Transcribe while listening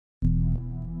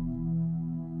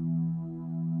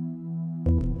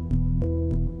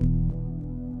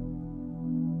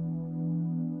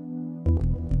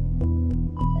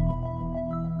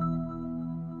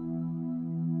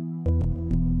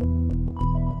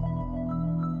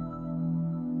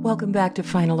Welcome back to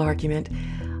Final Argument.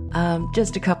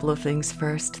 Just a couple of things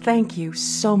first. Thank you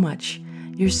so much.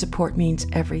 Your support means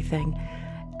everything.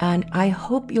 And I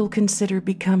hope you'll consider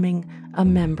becoming a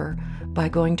member by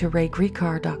going to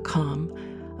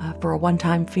raygrecar.com for a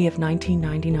one-time fee of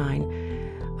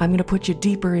 $19.99. I'm going to put you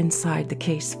deeper inside the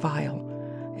case file,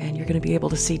 and you're going to be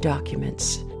able to see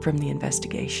documents from the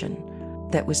investigation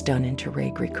that was done into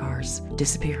Ray Gricar's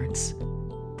disappearance.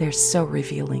 They're so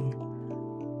revealing.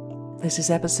 This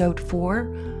is episode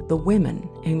 4, The Women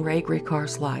in Ray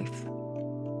Gricar's Life.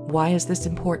 Why is this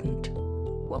important?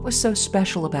 What was so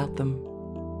special about them?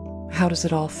 How does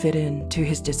it all fit in to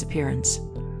his disappearance?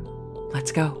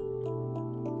 Let's go.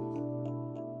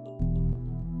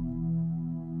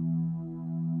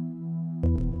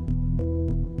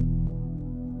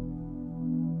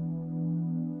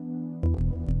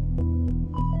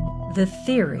 The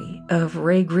theory of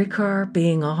Ray Gricar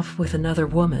being off with another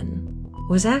woman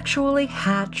was actually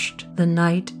hatched the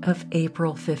night of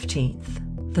April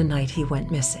 15th, the night he went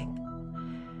missing.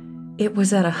 It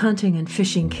was at a hunting and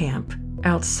fishing camp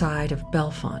outside of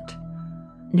Bellefonte,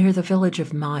 near the village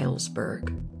of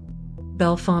Milesburg.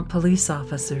 Bellefonte police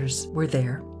officers were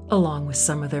there, along with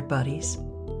some of their buddies.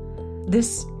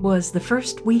 This was the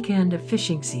first weekend of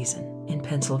fishing season in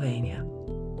Pennsylvania.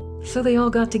 So they all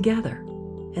got together,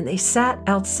 and they sat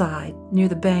outside near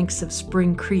the banks of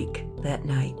Spring Creek that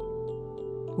night,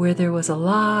 where there was a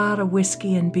lot of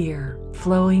whiskey and beer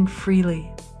flowing freely.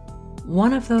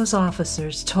 One of those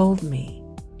officers told me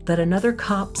that another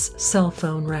cop's cell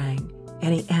phone rang,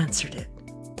 and he answered it.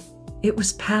 It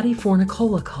was Patty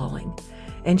Fornicola calling,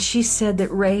 and she said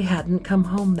that Ray hadn't come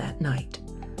home that night.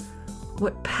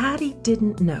 What Patty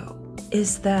didn't know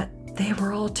is that they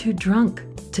were all too drunk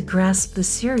to grasp the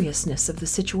seriousness of the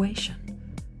situation.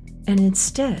 And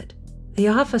instead, the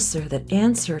officer that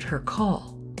answered her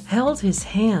call held his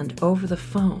hand over the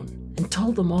phone and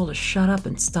told them all to shut up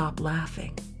and stop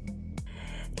laughing.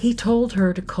 He told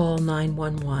her to call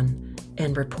 911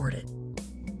 and report it.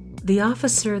 The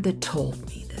officer that told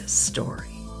me this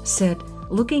story said,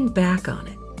 looking back on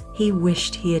it, he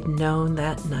wished he had known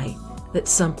that night that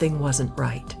something wasn't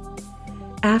right.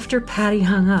 After Patty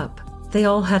hung up, they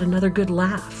all had another good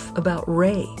laugh about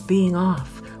Ray being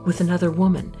off with another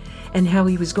woman and how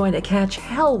he was going to catch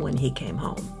hell when he came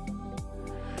home.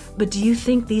 But do you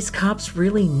think these cops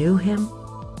really knew him?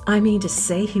 I mean, to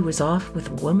say he was off with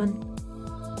a woman?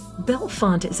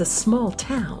 Bellefonte is a small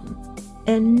town,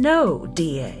 and no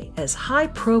DA as high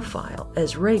profile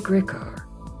as Ray Gricar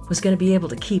was going to be able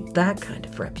to keep that kind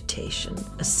of reputation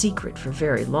a secret for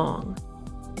very long.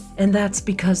 And that's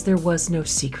because there was no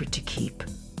secret to keep.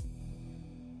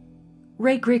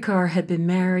 Ray Gricar had been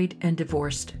married and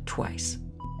divorced twice.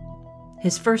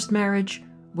 His first marriage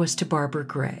was to Barbara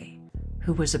Gray,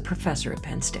 who was a professor at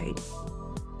Penn State.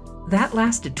 That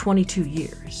lasted 22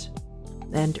 years,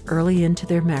 and early into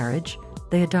their marriage,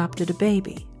 they adopted a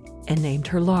baby and named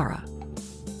her Laura.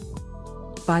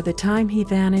 By the time he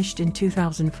vanished in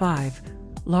 2005,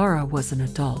 Laura was an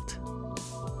adult.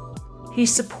 He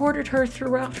supported her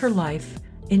throughout her life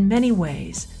in many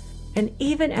ways, and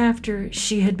even after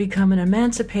she had become an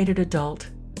emancipated adult,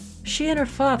 she and her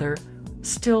father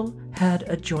still had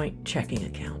a joint checking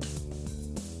account.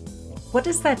 What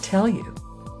does that tell you?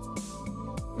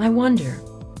 I wonder,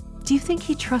 do you think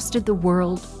he trusted the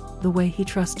world the way he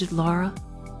trusted Laura?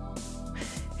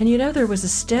 And you know, there was a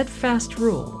steadfast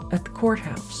rule at the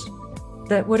courthouse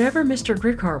that whatever Mr.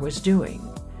 Gricar was doing,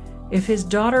 if his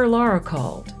daughter Laura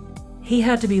called, he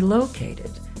had to be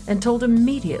located and told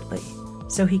immediately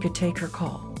so he could take her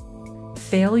call.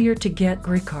 Failure to get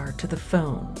Gricar to the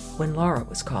phone when Laura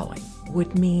was calling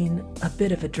would mean a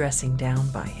bit of a dressing down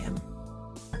by him.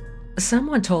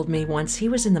 Someone told me once he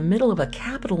was in the middle of a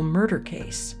capital murder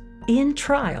case, in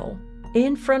trial,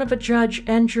 in front of a judge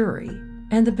and jury,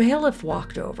 and the bailiff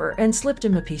walked over and slipped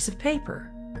him a piece of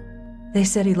paper. They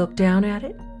said he looked down at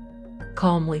it,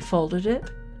 calmly folded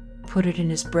it, put it in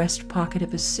his breast pocket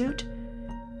of his suit,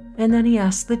 and then he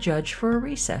asked the judge for a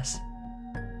recess.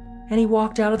 And he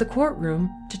walked out of the courtroom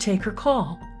to take her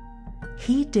call.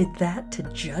 He did that to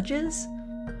judges?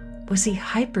 Was he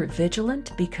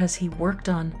hyper-vigilant because he worked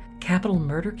on capital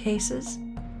murder cases?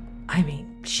 I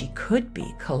mean, she could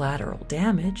be collateral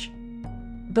damage.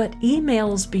 But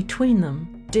emails between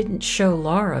them didn't show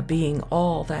Laura being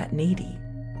all that needy.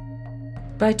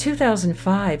 By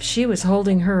 2005, she was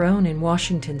holding her own in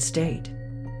Washington State.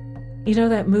 You know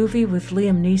that movie with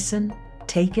Liam Neeson,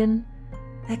 Taken?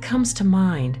 That comes to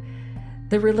mind.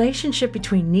 The relationship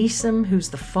between Neeson, who's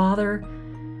the father,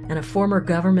 and a former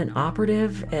government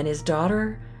operative, and his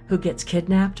daughter, who gets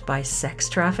kidnapped by sex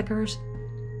traffickers.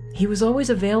 He was always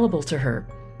available to her,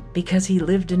 because he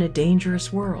lived in a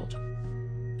dangerous world,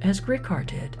 as Gricar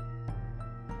did.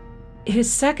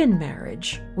 His second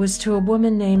marriage was to a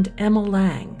woman named Emma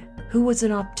Lang, who was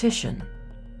an optician.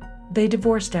 They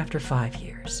divorced after 5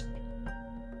 years.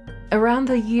 Around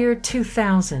the year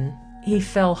 2000, he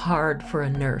fell hard for a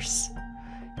nurse,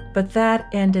 but that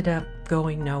ended up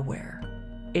going nowhere.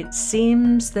 It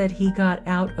seems that he got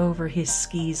out over his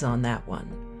skis on that one.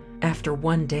 After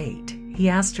one date, he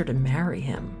asked her to marry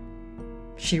him.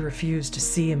 She refused to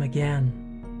see him again.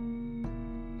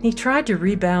 He tried to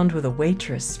rebound with a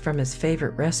waitress from his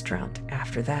favorite restaurant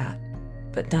after that,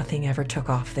 but nothing ever took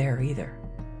off there either.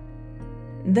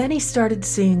 Then he started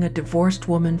seeing a divorced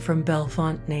woman from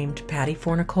Bellefonte named Patty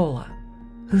Fornicola,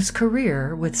 whose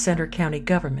career with Centre County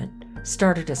government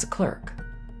started as a clerk.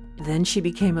 Then she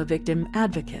became a victim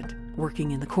advocate,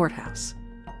 working in the courthouse.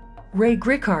 Ray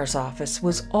Gricar's office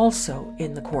was also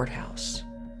in the courthouse.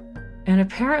 And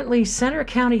apparently Centre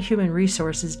County Human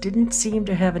Resources didn't seem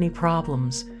to have any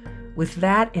problems with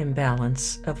that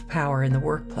imbalance of power in the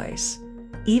workplace,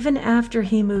 even after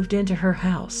he moved into her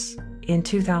house in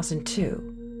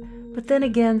 2002. But then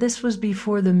again, this was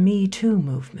before the Me Too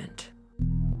movement.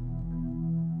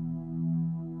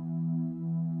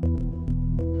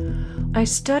 I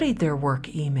studied their work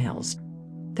emails.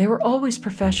 They were always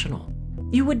professional.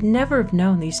 You would never have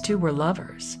known these two were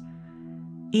lovers,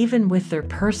 even with their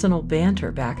personal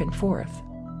banter back and forth.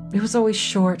 It was always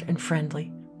short and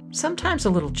friendly, sometimes a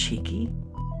little cheeky.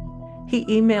 He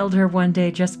emailed her one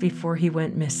day just before he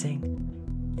went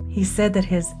missing. He said that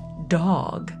his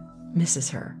dog misses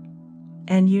her.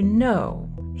 And you know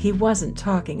he wasn't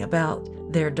talking about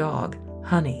their dog,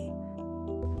 Honey.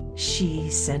 She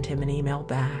sent him an email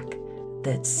back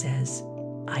that says,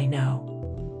 "I know."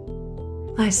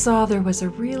 I saw there was a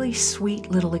really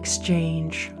sweet little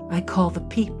exchange I call the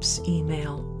Peeps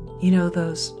email. You know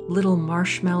those little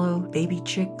marshmallow baby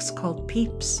chicks called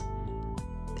Peeps?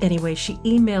 Anyway, she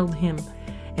emailed him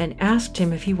and asked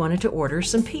him if he wanted to order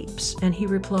some Peeps, and he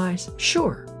replies,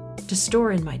 "Sure, to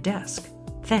store in my desk.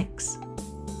 Thanks."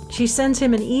 She sends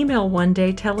him an email one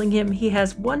day telling him he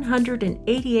has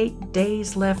 188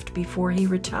 days left before he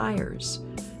retires,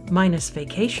 minus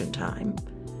vacation time.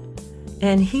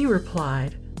 And he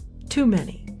replied, "Too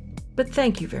many, but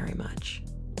thank you very much."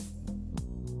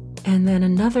 And then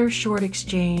another short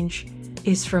exchange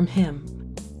is from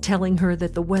him, telling her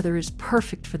that the weather is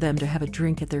perfect for them to have a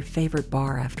drink at their favorite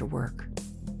bar after work.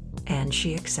 And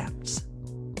she accepts.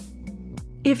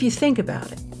 If you think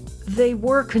about it, they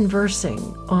were conversing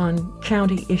on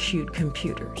county-issued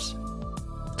computers.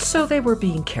 So they were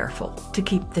being careful to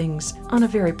keep things on a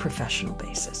very professional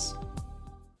basis.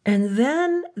 And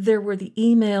then there were the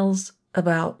emails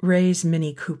about Ray's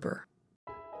Mini Cooper.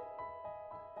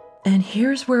 And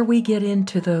here's where we get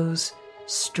into those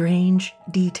strange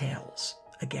details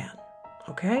again,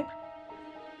 okay?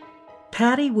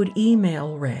 Patty would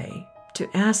email Ray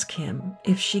to ask him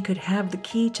if she could have the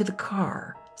key to the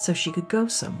car so she could go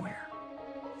somewhere.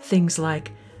 Things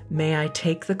like, "May I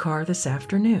take the car this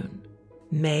afternoon?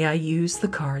 May I use the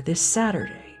car this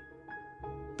Saturday?"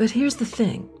 But here's the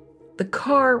thing. The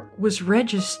car was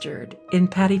registered in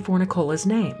Patty Fornicola's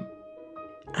name.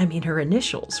 I mean, her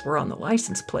initials were on the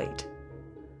license plate.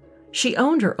 She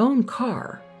owned her own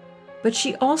car, but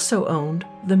she also owned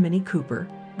the Mini Cooper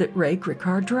that Ray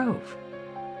Gricar drove.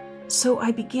 So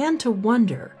I began to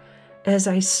wonder, as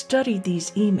I studied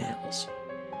these emails,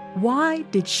 why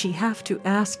did she have to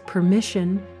ask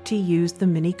permission to use the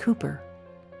Mini Cooper?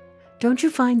 Don't you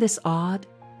find this odd?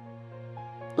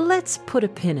 Let's put a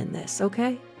pin in this,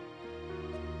 okay?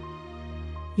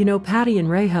 You know, Patty and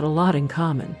Ray had a lot in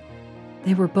common.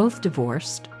 They were both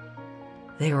divorced.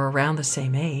 They were around the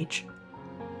same age.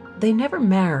 They never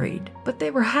married, but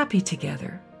they were happy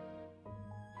together.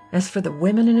 As for the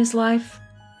women in his life,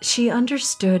 she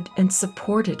understood and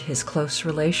supported his close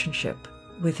relationship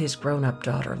with his grown-up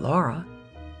daughter, Laura.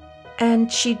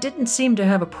 And she didn't seem to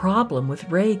have a problem with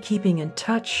Ray keeping in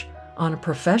touch on a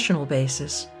professional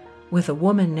basis with a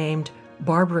woman named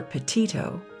Barbara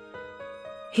Petito.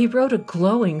 He wrote a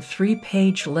glowing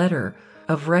 3-page letter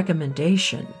of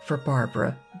recommendation for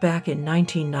Barbara back in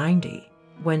 1990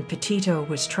 when Petito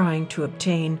was trying to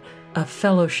obtain a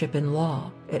fellowship in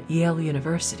law at Yale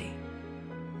University.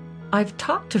 I've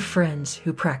talked to friends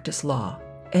who practice law,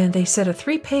 and they said a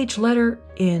 3-page letter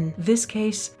in this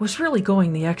case was really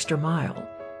going the extra mile.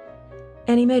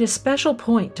 And he made a special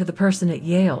point to the person at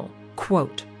Yale,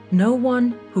 quote, "No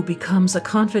one who becomes a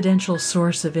confidential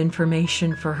source of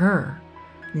information for her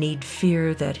need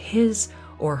fear that his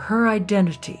or her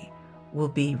identity will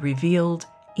be revealed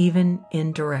even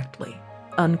indirectly,"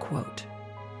 unquote.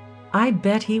 I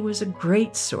bet he was a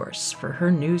great source for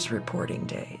her news reporting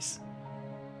days.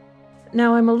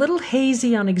 Now, I'm a little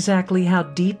hazy on exactly how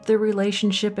deep the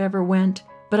relationship ever went,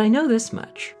 but I know this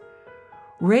much.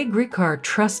 Ray Gricar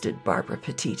trusted Barbara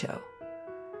Petito.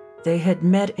 They had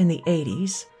met in the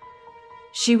 80s.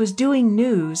 She was doing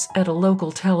news at a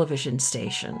local television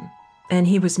station, and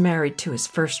he was married to his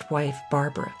first wife,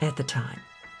 Barbara, at the time.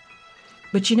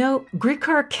 But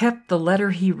Gricar kept the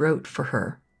letter he wrote for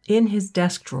her in his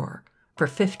desk drawer for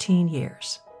 15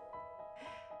 years.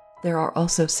 There are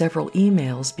also several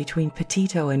emails between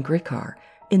Petito and Gricar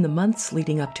in the months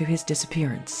leading up to his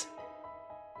disappearance.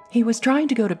 He was trying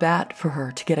to go to bat for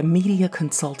her to get a media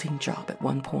consulting job at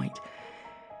one point.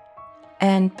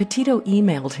 And Petito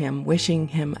emailed him wishing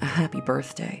him a happy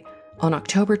birthday on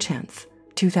October 10th,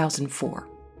 2004.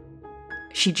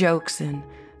 She jokes and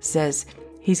says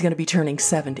he's going to be turning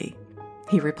 70.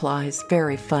 He replies,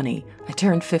 "Very funny. I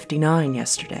turned 59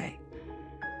 yesterday.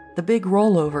 The big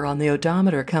rollover on the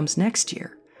odometer comes next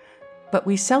year, but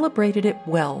we celebrated it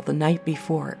well the night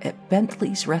before at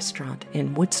Bentley's restaurant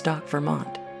in Woodstock,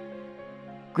 Vermont."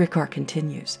 Gricar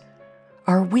continues,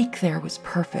 "Our week there was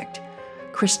perfect.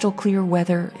 Crystal clear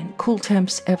weather and cool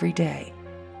temps every day.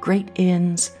 Great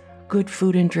inns, good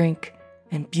food and drink,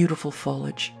 and beautiful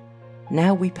foliage.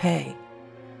 Now we pay.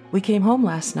 We came home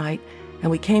last night and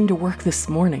we came to work this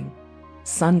morning.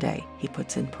 Sunday," he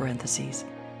puts in parentheses,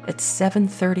 "at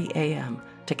 7:30 a.m.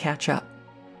 to catch up.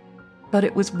 But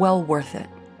it was well worth it.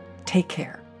 Take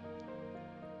care."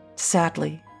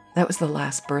 Sadly, that was the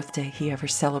last birthday he ever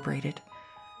celebrated.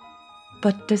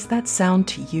 But does that sound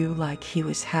to you like he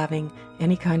was having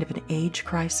any kind of an age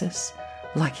crisis?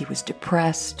 Like he was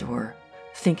depressed or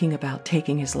thinking about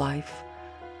taking his life?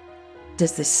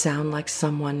 Does this sound like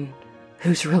someone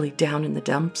who's really down in the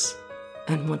dumps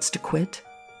and wants to quit?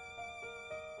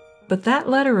 But that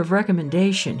letter of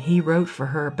recommendation he wrote for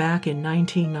her back in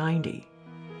 1990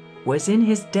 was in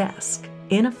his desk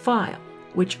in a file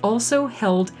which also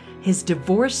held his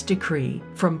divorce decree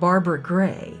from Barbara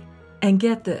Gray. And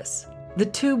get this, the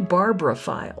two Barbara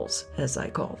files, as I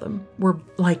call them, were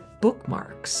like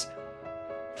bookmarks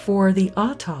for the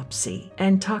autopsy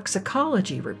and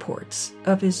toxicology reports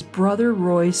of his brother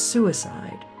Roy's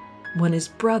suicide when his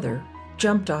brother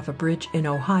jumped off a bridge in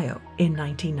Ohio in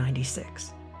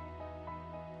 1996.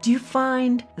 Do you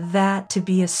find that to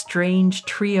be a strange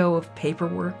trio of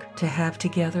paperwork to have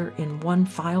together in one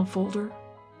file folder?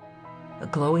 A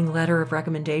glowing letter of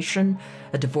recommendation,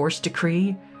 a divorce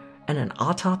decree, and an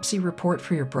autopsy report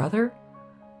for your brother?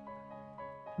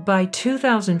 By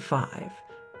 2005,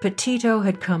 Petito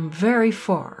had come very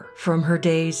far from her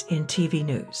days in TV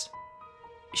news.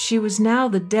 She was now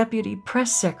the deputy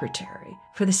press secretary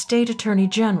for the state attorney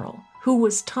general, who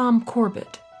was Tom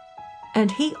Corbett,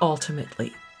 and he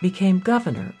ultimately became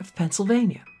governor of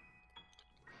Pennsylvania.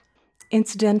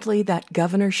 Incidentally, that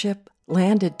governorship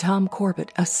landed Tom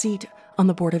Corbett a seat on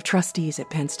the board of trustees at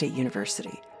Penn State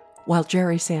University, while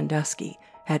Jerry Sandusky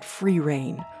had free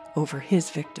reign over his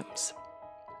victims.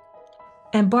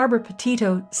 And Barbara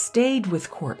Petito stayed with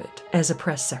Corbett as a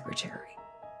press secretary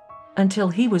until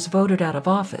he was voted out of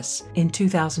office in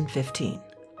 2015.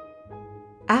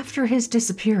 After his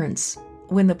disappearance,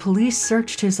 when the police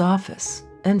searched his office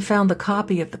and found the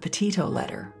copy of the Petito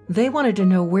letter, they wanted to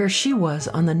know where she was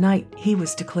on the night he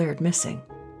was declared missing.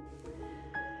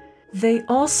 They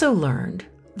also learned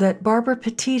that Barbara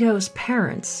Petito's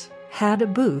parents had a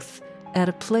booth at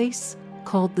a place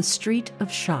called the Street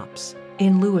of Shops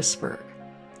in Lewisburg.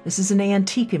 This is an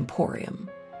antique emporium.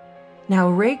 Now,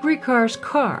 Ray Gricar's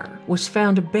car was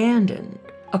found abandoned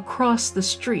across the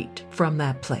street from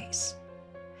that place.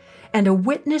 And a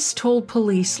witness told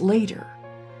police later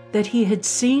that he had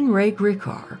seen Ray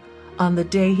Gricar on the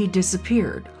day he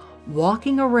disappeared,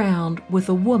 walking around with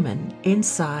a woman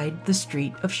inside the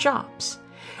Street of Shops,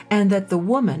 and that the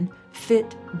woman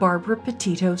fit Barbara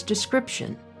Petito's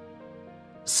description.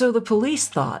 So the police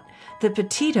thought that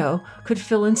Petito could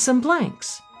fill in some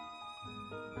blanks.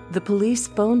 The police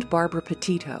phoned Barbara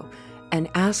Petito and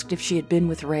asked if she had been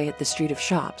with Ray at the Street of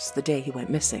Shops the day he went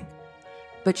missing.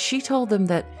 But she told them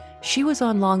that she was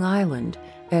on Long Island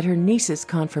at her niece's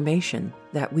confirmation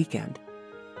that weekend.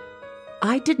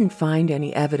 I didn't find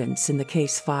any evidence in the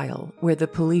case file where the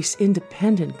police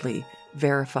independently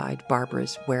verified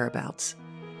Barbara's whereabouts.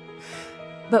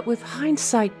 But with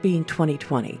hindsight being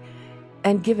 20/20,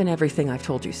 and given everything I've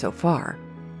told you so far,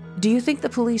 do you think the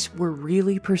police were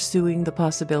really pursuing the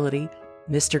possibility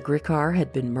Mr. Gricar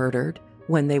had been murdered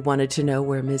when they wanted to know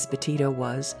where Ms. Petito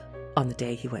was on the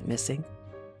day he went missing?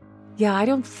 Yeah, I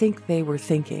don't think they were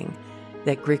thinking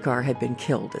that Gricar had been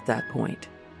killed at that point.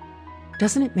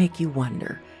 Doesn't it make you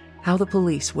wonder how the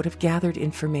police would have gathered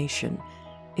information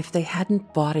if they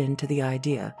hadn't bought into the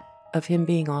idea of him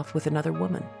being off with another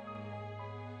woman.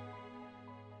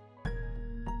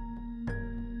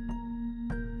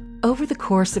 Over the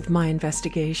course of my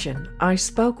investigation, I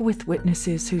spoke with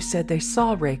witnesses who said they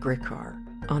saw Ray Gricar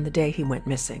on the day he went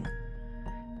missing.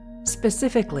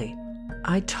 Specifically,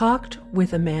 I talked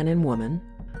with a man and woman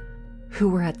who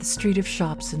were at the Street of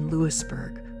Shops in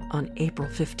Lewisburg on April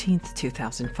 15th,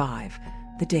 2005,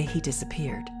 the day he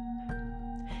disappeared.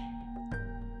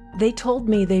 They told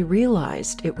me they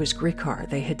realized it was Gricar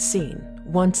they had seen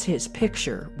once his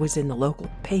picture was in the local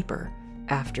paper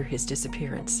after his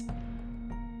disappearance.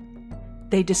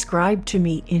 They described to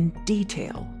me in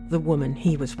detail the woman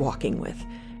he was walking with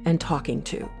and talking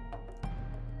to.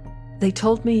 They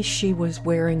told me she was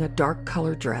wearing a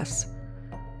dark-colored dress,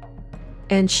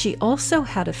 and she also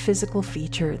had a physical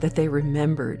feature that they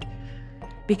remembered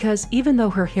because even though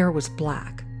her hair was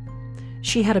black,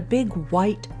 she had a big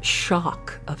white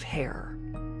shock of hair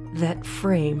that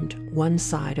framed one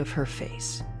side of her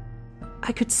face.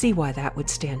 I could see why that would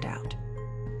stand out.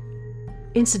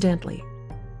 Incidentally,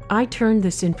 I turned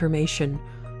this information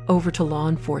over to law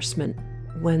enforcement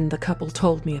when the couple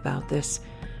told me about this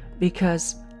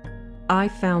because I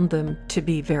found them to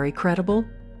be very credible,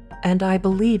 and I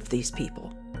believed these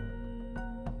people.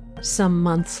 Some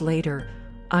months later,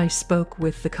 I spoke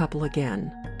with the couple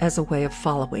again as a way of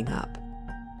following up.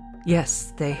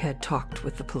 Yes, they had talked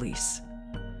with the police.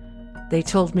 They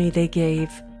told me they gave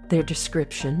their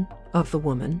description of the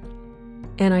woman,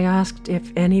 and I asked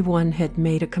if anyone had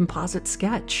made a composite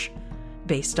sketch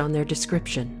based on their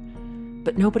description,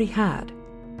 but nobody had,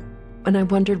 and I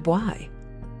wondered why.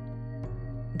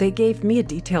 They gave me a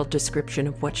detailed description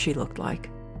of what she looked like,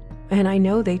 and I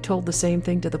know they told the same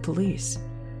thing to the police.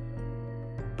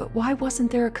 But why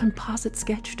wasn't there a composite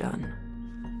sketch done?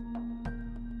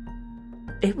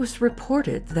 It was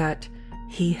reported that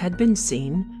he had been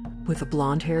seen with a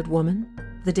blonde-haired woman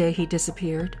the day he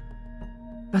disappeared,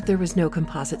 but there was no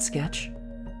composite sketch.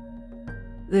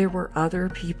 There were other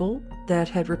people that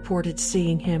had reported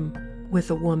seeing him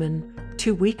with a woman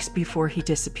 2 weeks before he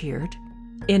disappeared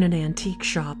in an antique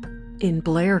shop in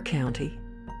Blair County,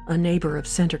 a neighbor of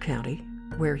Center County,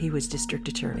 where he was district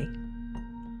attorney.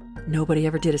 Nobody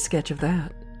ever did a sketch of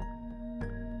that.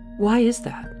 Why is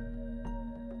that?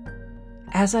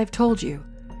 As I've told you,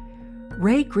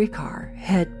 Ray Gricar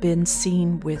had been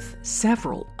seen with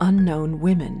several unknown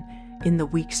women in the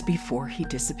weeks before he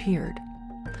disappeared.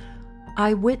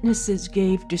 Eyewitnesses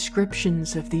gave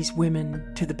descriptions of these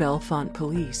women to the Bellefonte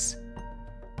police,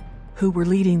 who were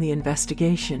leading the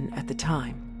investigation at the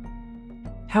time.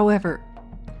 However,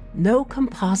 no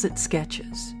composite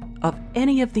sketches of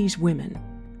any of these women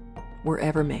were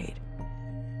ever made.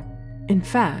 In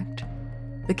fact,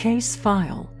 the case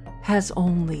file has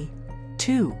only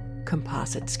 2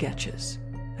 composite sketches.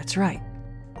 That's right.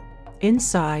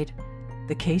 Inside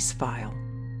the case file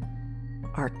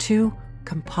are 2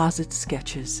 composite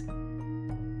sketches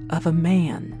of a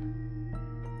man,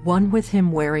 one with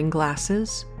him wearing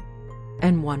glasses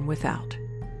and one without.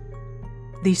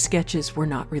 These sketches were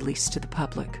not released to the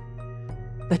public,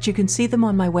 but you can see them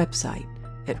on my website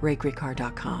at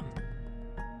raygricar.com.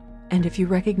 And if you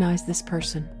recognize this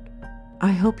person,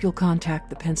 I hope you'll contact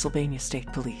the Pennsylvania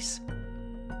State Police.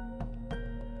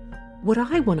 What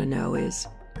I want to know is,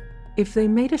 if they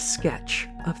made a sketch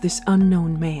of this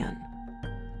unknown man,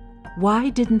 why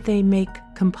didn't they make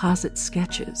composite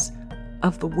sketches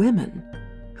of the women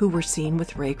who were seen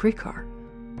with Ray Gricar?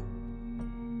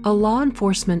 A law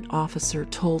enforcement officer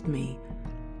told me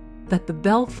that the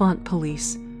Bellefonte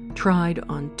police tried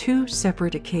on 2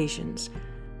 separate occasions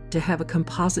to have a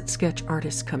composite sketch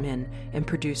artist come in and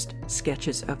produced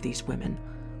sketches of these women,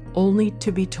 only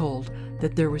to be told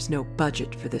that there was no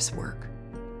budget for this work.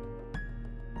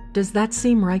 Does that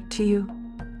seem right to you?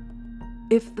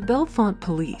 If the Bellefonte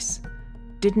police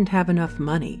didn't have enough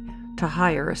money to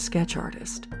hire a sketch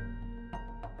artist,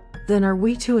 then are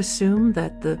we to assume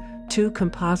that the 2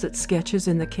 composite sketches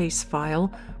in the case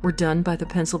file were done by the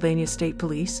Pennsylvania State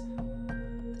Police?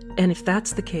 And if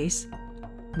that's the case,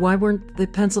 why weren't the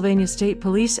Pennsylvania State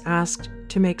Police asked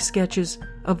to make sketches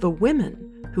of the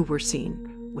women who were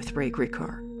seen with Ray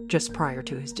Gricar just prior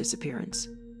to his disappearance?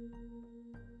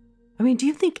 I mean, do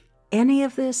you think any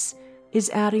of this is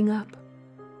adding up?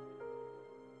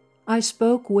 I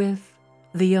spoke with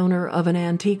the owner of an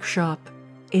antique shop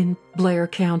in Blair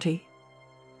County,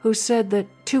 who said that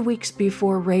 2 weeks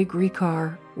before Ray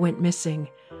Gricar went missing,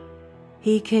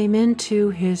 he came into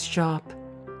his shop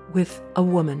with a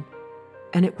woman,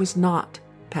 and it was not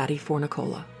Patty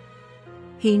Fornicola.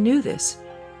 He knew this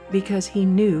because he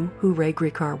knew who Ray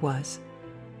Gricar was.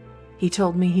 He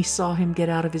told me he saw him get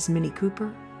out of his Mini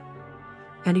Cooper,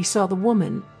 and he saw the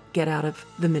woman get out of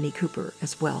the Mini Cooper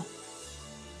as well.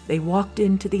 They walked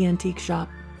into the antique shop,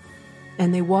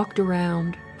 and they walked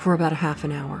around for about a half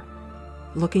an hour,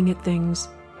 looking at things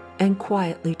and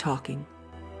quietly talking.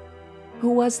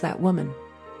 Who was that woman?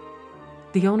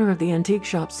 The owner of the antique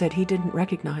shop said he didn't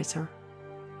recognize her,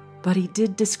 but he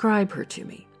did describe her to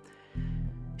me.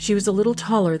 She was a little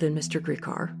taller than Mr.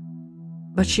 Gricar,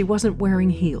 but she wasn't wearing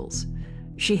heels.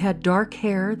 She had dark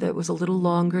hair that was a little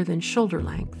longer than shoulder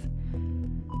length.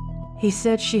 He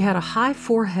said she had a high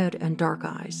forehead and dark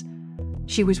eyes.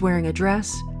 She was wearing a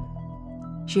dress.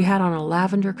 She had on a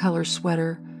lavender color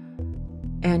sweater,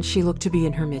 and she looked to be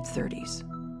in her mid-30s.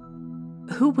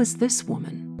 Who was this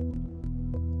woman?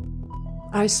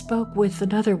 I spoke with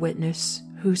another witness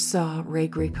who saw Ray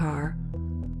Gricar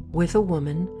with a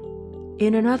woman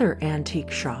in another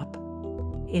antique shop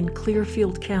in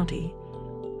Clearfield County,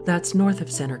 that's north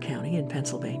of Center County in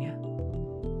Pennsylvania.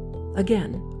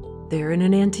 Again, they're in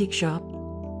an antique shop.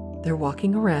 They're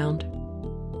walking around.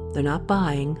 They're not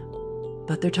buying,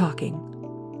 but they're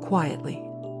talking quietly.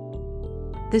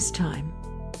 This time,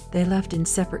 they left in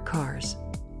separate cars.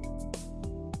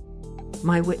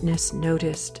 My witness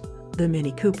noticed the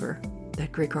Mini Cooper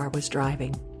that Gricar was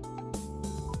driving,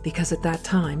 because at that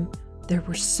time, there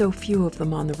were so few of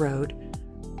them on the road.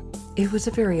 It was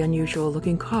a very unusual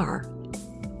looking car,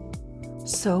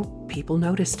 so people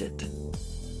noticed it.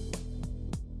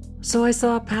 So I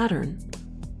saw a pattern.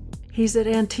 He's at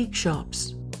antique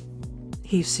shops.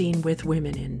 He's seen with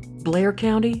women in Blair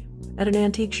County at an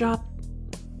antique shop.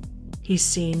 He's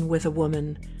seen with a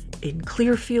woman in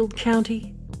Clearfield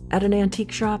County at an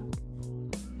antique shop.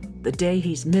 The day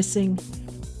he's missing,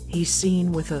 he's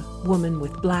seen with a woman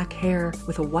with black hair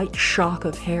with a white shock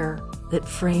of hair that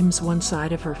frames one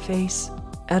side of her face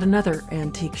at another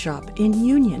antique shop in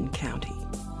Union County.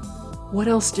 What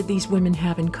else did these women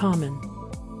have in common?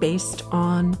 Based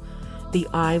on the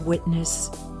eyewitness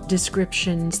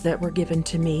descriptions that were given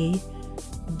to me,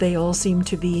 they all seemed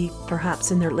to be perhaps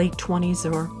in their late 20s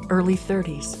or early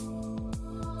 30s.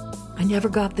 I never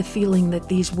got the feeling that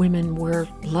these women were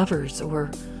lovers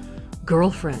or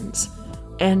girlfriends.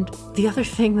 And the other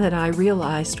thing that I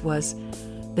realized was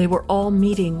they were all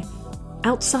meeting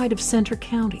outside of Center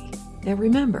County. Now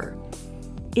remember,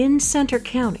 in Center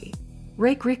County,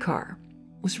 Ray Gricar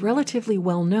was relatively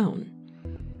well known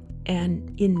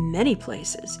and in many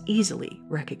places easily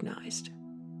recognized.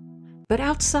 But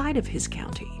outside of his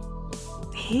county,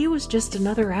 he was just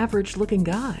another average-looking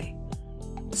guy.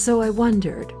 So I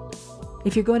wondered,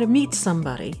 if you're going to meet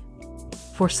somebody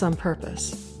for some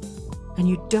purpose, and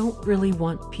you don't really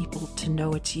want people to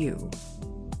know it's you,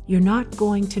 you're not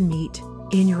going to meet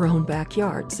in your own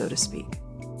backyard, so to speak.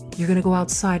 You're going to go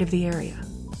outside of the area.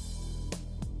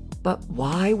 But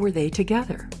why were they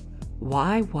together?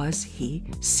 Why was he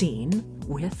seen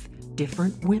with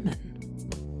different women?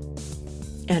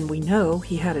 And we know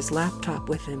he had his laptop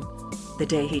with him the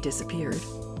day he disappeared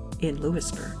in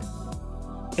Lewisburg.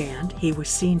 And he was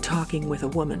seen talking with a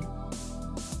woman.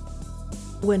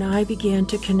 When I began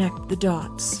to connect the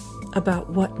dots about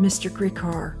what Mr.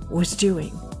 Gricar was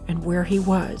doing and where he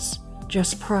was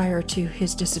just prior to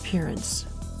his disappearance,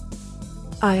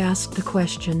 I asked the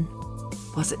question,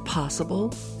 was it possible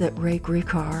that Ray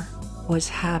Gricar was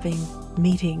having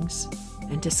meetings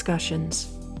and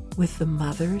discussions with the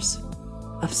mothers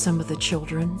of some of the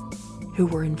children who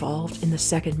were involved in the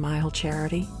Second Mile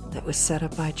charity that was set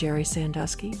up by Jerry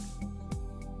Sandusky?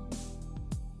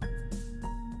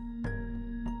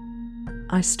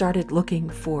 I started looking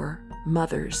for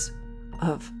mothers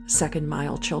of Second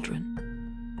Mile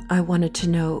children. I wanted to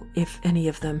know if any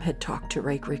of them had talked to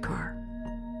Ray Gricar.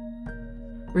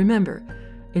 Remember,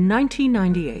 in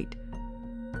 1998,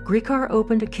 Gricar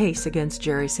opened a case against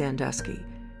Jerry Sandusky,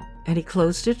 and he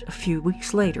closed it a few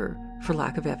weeks later for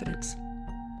lack of evidence.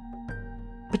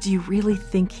 But do you really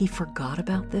think he forgot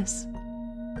about this?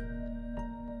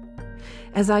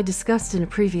 As I discussed in a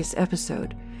previous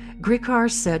episode, Gricar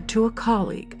said to a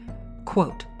colleague,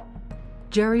 quote,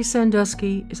 "Jerry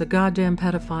Sandusky is a goddamn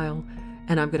pedophile,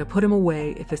 and I'm going to put him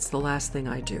away if it's the last thing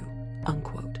I do,"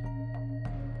 unquote.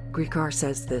 Gricar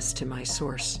says this to my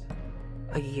source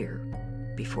a year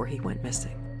before he went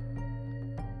missing.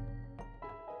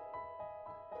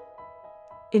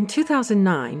 In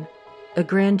 2009, a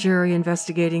grand jury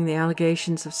investigating the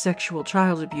allegations of sexual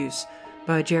child abuse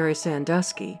by Jerry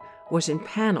Sandusky was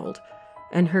impaneled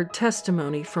and heard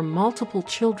testimony from multiple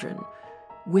children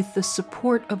with the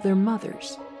support of their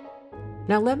mothers.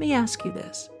 Now let me ask you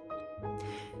this.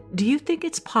 Do you think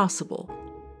it's possible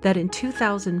that in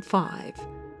 2005,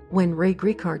 when Ray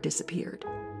Gricar disappeared,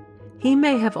 he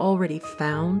may have already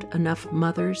found enough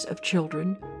mothers of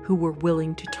children who were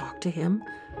willing to talk to him.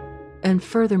 And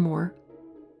furthermore,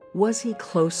 was he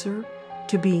closer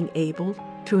to being able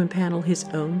to impanel his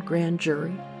own grand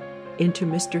jury into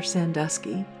Mr.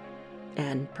 Sandusky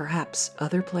and perhaps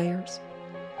other players?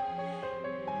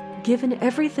 Given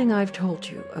everything I've told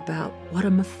you about what a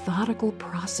methodical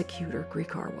prosecutor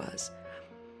Gricar was,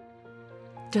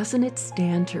 doesn't it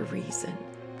stand to reason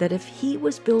that if he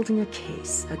was building a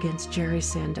case against Jerry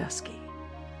Sandusky,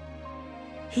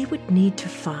 he would need to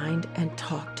find and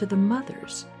talk to the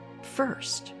mothers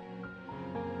first?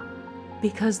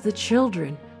 Because the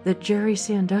children that Jerry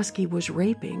Sandusky was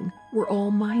raping were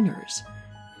all minors.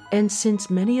 And since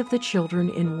many of the children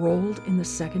enrolled in the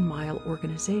Second Mile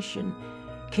organization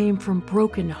came from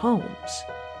broken homes,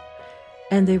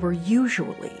 and they were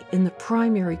usually in the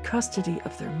primary custody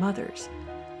of their mothers,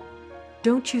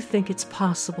 don't you think it's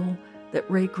possible that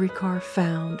Ray Gricar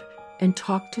found and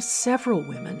talked to several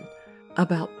women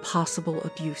about possible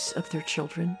abuse of their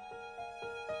children?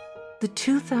 The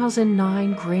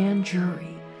 2009 grand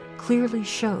jury clearly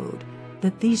showed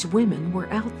that these women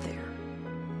were out there.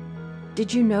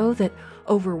 Did you know that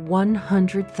over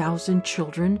 100,000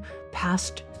 children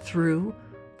passed through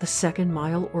the Second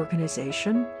Mile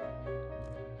organization?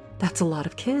 That's a lot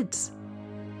of kids.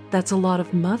 That's a lot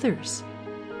of mothers.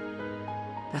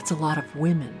 That's a lot of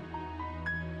women.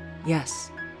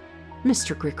 Yes,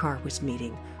 Mr. Gricar was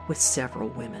meeting with several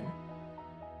women,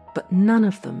 but none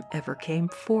of them ever came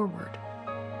forward.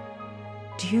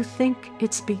 Do you think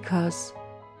it's because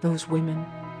those women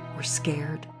were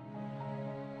scared?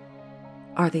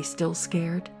 Are they still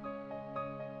scared?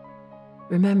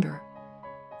 Remember,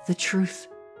 the truth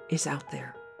is out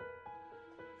there.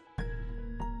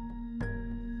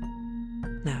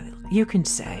 Now, you can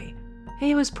say,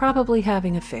 he was probably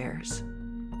having affairs.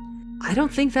 I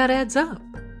don't think that adds up.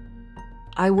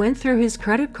 I went through his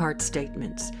credit card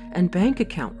statements and bank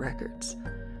account records.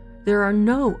 There are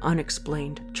no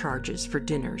unexplained charges for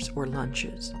dinners or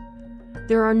lunches.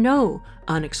 There are no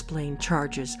unexplained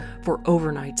charges for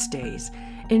overnight stays.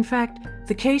 In fact,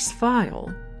 the case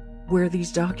file, where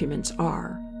these documents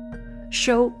are,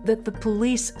 show that the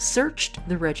police searched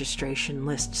the registration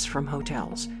lists from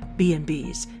hotels,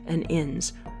 B&Bs, and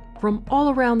inns from all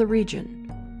around the region,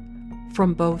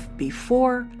 from both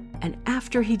before and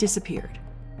after he disappeared.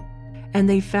 And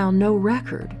they found no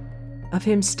record of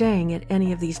him staying at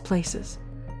any of these places.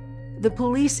 The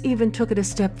police even took it a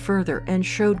step further and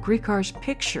showed Gricar's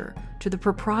picture to the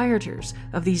proprietors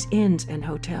of these inns and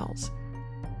hotels,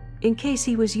 in case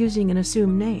he was using an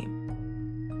assumed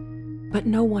name. But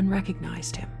no one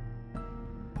recognized him.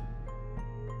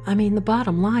 I mean, the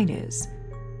bottom line is,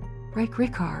 Ray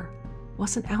Gricar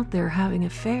wasn't out there having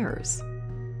affairs.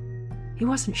 He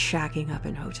wasn't shacking up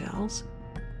in hotels.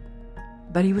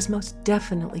 But he was most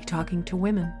definitely talking to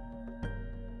women.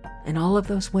 And all of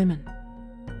those women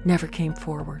never came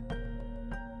forward.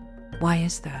 Why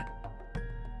is that?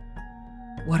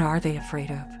 What are they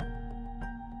afraid of?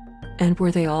 And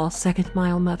were they all Second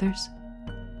Mile mothers?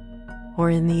 Or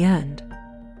in the end,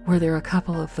 were there a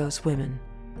couple of those women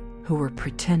who were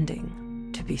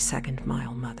pretending to be Second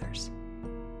Mile mothers?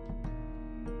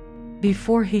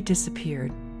 Before he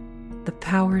disappeared, the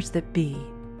powers that be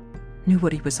knew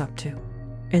what he was up to,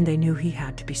 and they knew he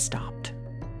had to be stopped.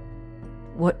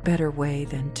 What better way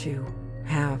than to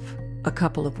have a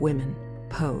couple of women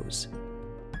pose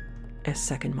as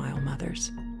Second Mile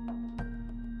mothers?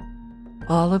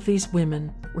 All of these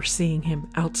women were seeing him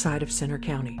outside of Center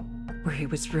County, where he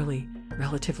was really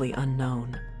relatively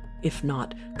unknown, if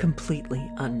not completely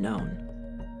unknown.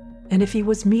 And if he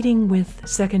was meeting with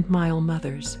Second Mile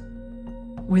mothers,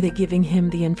 were they giving him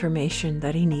the information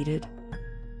that he needed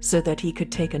so that he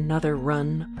could take another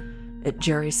run at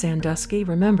Jerry Sandusky?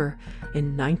 Remember,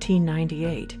 in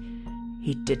 1998,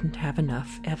 he didn't have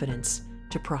enough evidence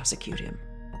to prosecute him.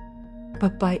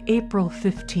 But by April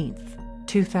 15th,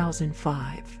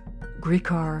 2005,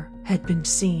 Gricar had been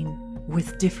seen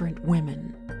with different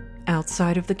women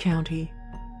outside of the county,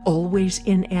 always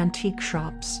in antique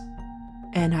shops.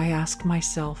 And I asked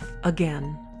myself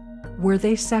again, were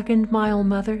they Second Mile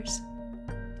mothers?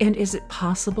 And is it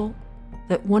possible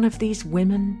that one of these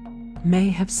women may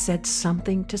have said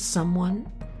something to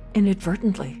someone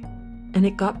inadvertently, and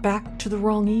it got back to the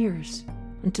wrong ears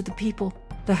and to the people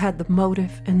that had the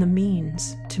motive and the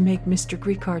means to make Mr.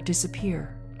 Gricar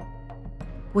disappear?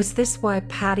 Was this why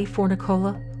Patty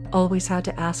Fornicola always had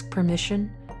to ask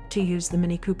permission to use the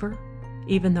Mini Cooper,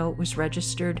 even though it was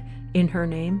registered in her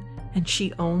name and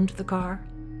she owned the car?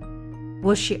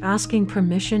 Was she asking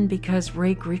permission because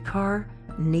Ray Gricar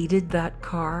needed that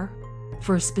car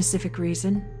for a specific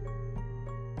reason?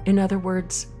 In other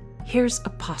words, here's a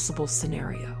possible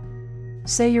scenario.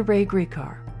 Say you're Ray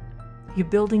Gricar. You're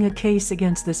building a case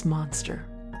against this monster.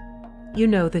 You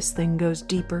know this thing goes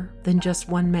deeper than just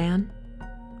one man.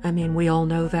 I mean, we all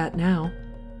know that now.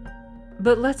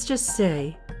 But let's just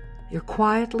say you're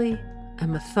quietly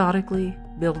and methodically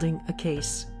building a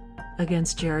case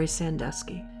against Jerry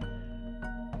Sandusky.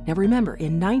 Now remember,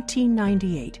 in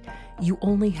 1998, you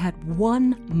only had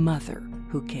one mother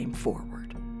who came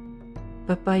forward.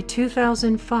 But by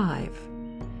 2005,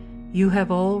 you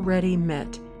have already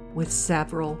met with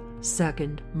several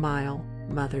second-mile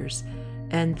mothers,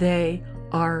 and they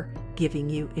are giving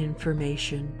you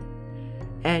information.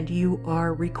 And you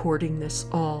are recording this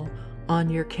all on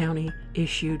your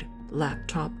county-issued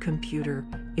laptop computer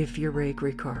if you're Ray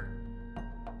Gricar.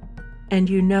 And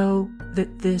you know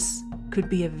that this could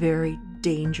be a very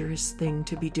dangerous thing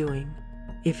to be doing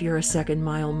if you're a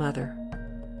second-mile mother.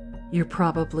 You're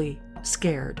probably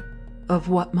scared of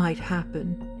what might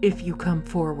happen if you come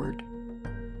forward.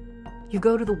 You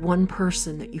go to the one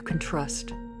person that you can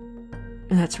trust,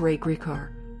 and that's Ray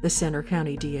Gricar, the Centre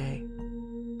County DA.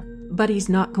 But he's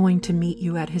not going to meet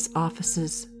you at his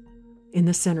offices in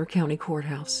the Centre County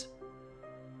Courthouse.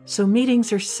 So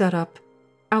meetings are set up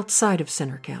outside of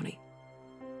Centre County,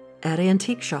 at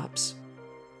antique shops.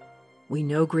 We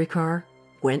know Gricar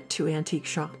went to antique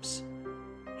shops.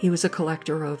 He was a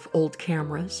collector of old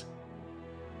cameras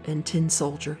and tin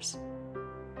soldiers.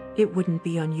 It wouldn't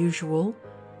be unusual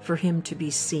for him to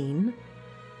be seen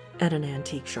at an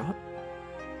antique shop.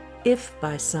 If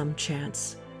by some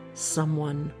chance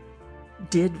someone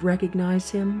did recognize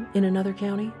him in another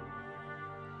county.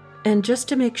 And just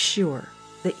to make sure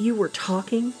that you were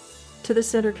talking to the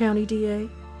Centre County DA,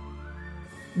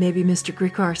 maybe Mr.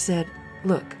 Gricar said,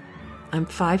 "Look, I'm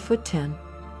 5'10",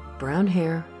 brown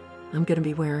hair, I'm going to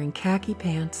be wearing khaki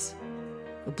pants,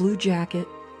 a blue jacket,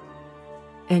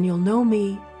 and you'll know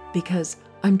me because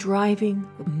I'm driving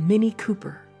a Mini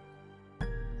Cooper.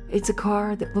 It's a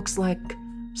car that looks like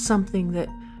something that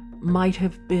might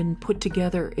have been put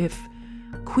together if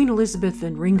Queen Elizabeth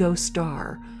and Ringo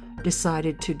Starr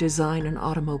decided to design an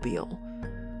automobile.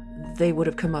 They would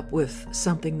have come up with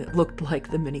something that looked like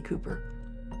the Mini Cooper.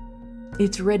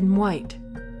 It's red and white.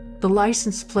 The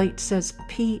license plate says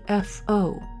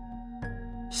PFO.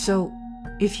 So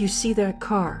if you see that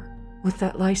car with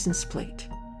that license plate,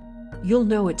 you'll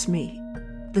know it's me,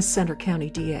 the Centre County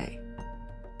DA,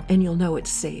 and you'll know it's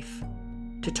safe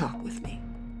to talk with me."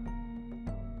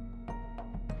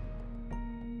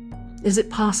 Is it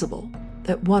possible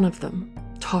that one of them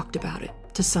talked about it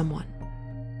to someone?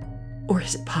 Or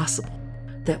is it possible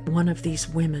that one of these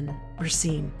women were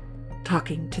seen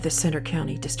talking to the Centre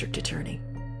County District Attorney?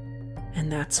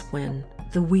 And that's when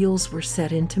the wheels were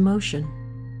set into motion.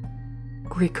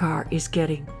 Gricar is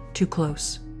getting too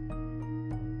close.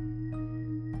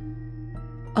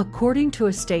 According to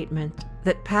a statement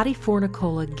that Patty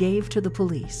Fornicola gave to the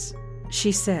police,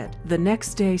 she said the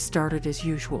next day started as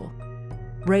usual.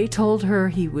 Ray told her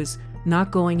he was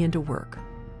not going into work.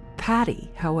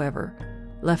 Patty, however,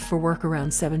 left for work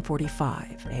around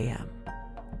 7:45 a.m.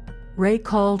 Ray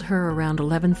called her around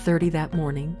 11:30 that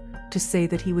morning to say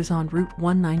that he was on Route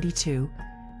 192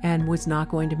 and was not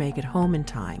going to make it home in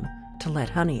time to let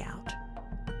Honey out.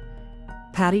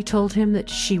 Patty told him that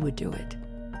she would do it.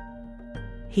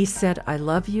 He said, "I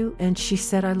love you," and she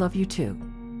said, "I love you too."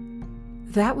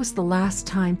 That was the last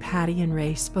time Patty and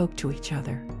Ray spoke to each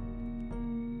other.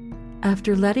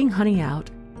 After letting Honey out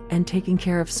and taking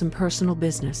care of some personal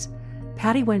business,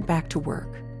 Patty went back to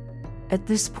work. At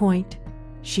this point,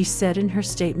 she said in her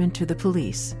statement to the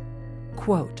police,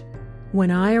 quote, "When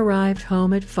I arrived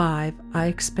home at 5, I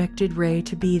expected Ray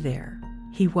to be there.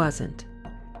 He wasn't.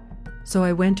 So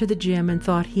I went to the gym and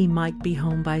thought he might be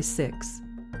home by 6.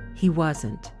 He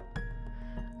wasn't.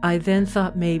 I then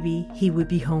thought maybe he would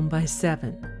be home by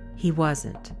 7. He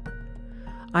wasn't.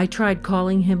 I tried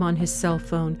calling him on his cell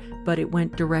phone, but it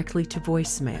went directly to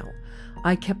voicemail.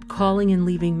 I kept calling and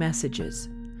leaving messages.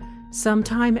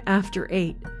 Sometime after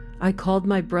 8, I called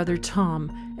my brother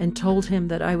Tom and told him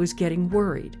that I was getting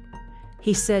worried.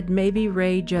 He said maybe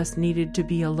Ray just needed to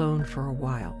be alone for a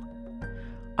while.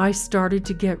 I started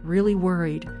to get really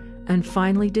worried and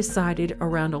finally decided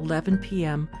around 11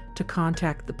 p.m. to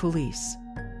contact the police."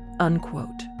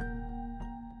 Unquote.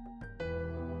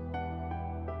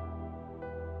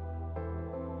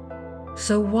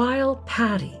 So while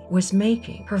Patty was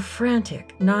making her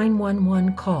frantic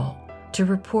 911 call to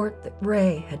report that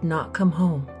Ray had not come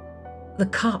home, The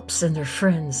cops and their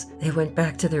friends, they went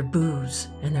back to their booze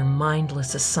and their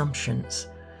mindless assumptions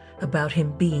about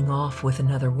him being off with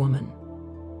another woman,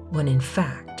 when in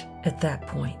fact, at that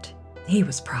point, he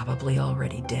was probably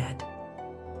already dead.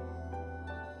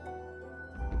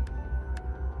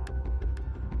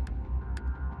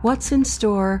 What's in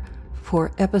store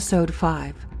for Episode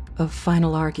 5 of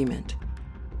Final Argument,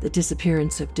 the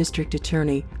disappearance of District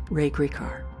Attorney Ray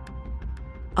Gricar?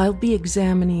 I'll be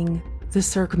examining the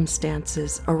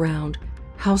circumstances around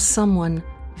how someone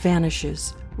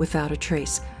vanishes without a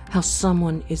trace, how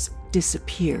someone is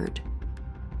disappeared.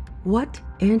 What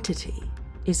entity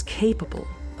is capable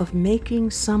of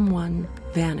making someone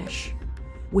vanish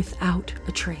without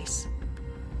a trace?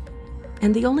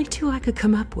 And the only two I could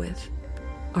come up with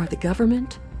are the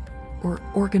government or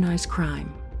organized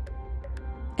crime.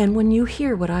 And when you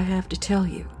hear what I have to tell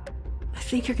you, I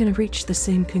think you're going to reach the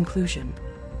same conclusion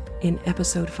in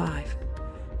Episode 5.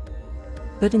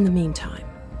 But in the meantime,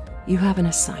 you have an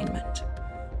assignment.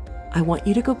 I want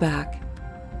you to go back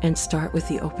and start with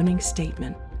the opening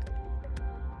statement,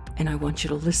 and I want you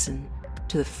to listen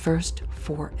to the first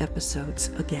 4 episodes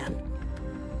again.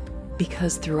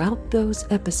 Because throughout those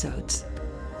episodes,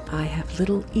 I have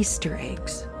little Easter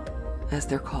eggs, as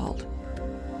they're called,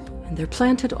 and they're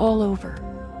planted all over.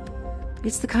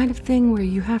 It's the kind of thing where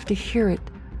you have to hear it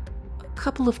a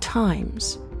couple of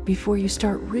times before you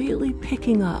start really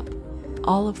picking up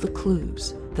all of the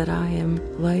clues that I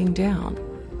am laying down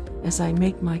as I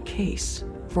make my case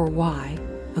for why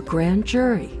a grand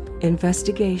jury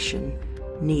investigation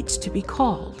needs to be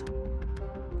called.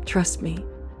 Trust me,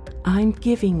 I'm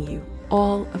giving you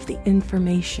all of the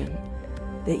information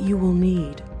that you will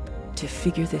need to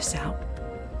figure this out,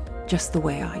 just the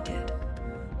way I did.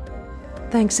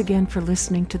 Thanks again for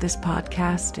listening to this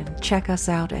podcast, and check us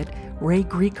out at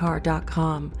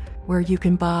raygricar.com, where you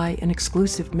can buy an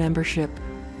exclusive membership.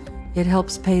 It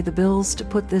helps pay the bills to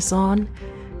put this on,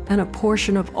 and a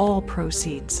portion of all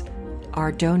proceeds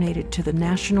are donated to the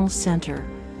National Center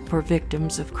for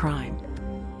Victims of Crime.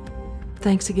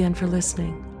 Thanks again for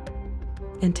listening,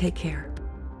 and take care.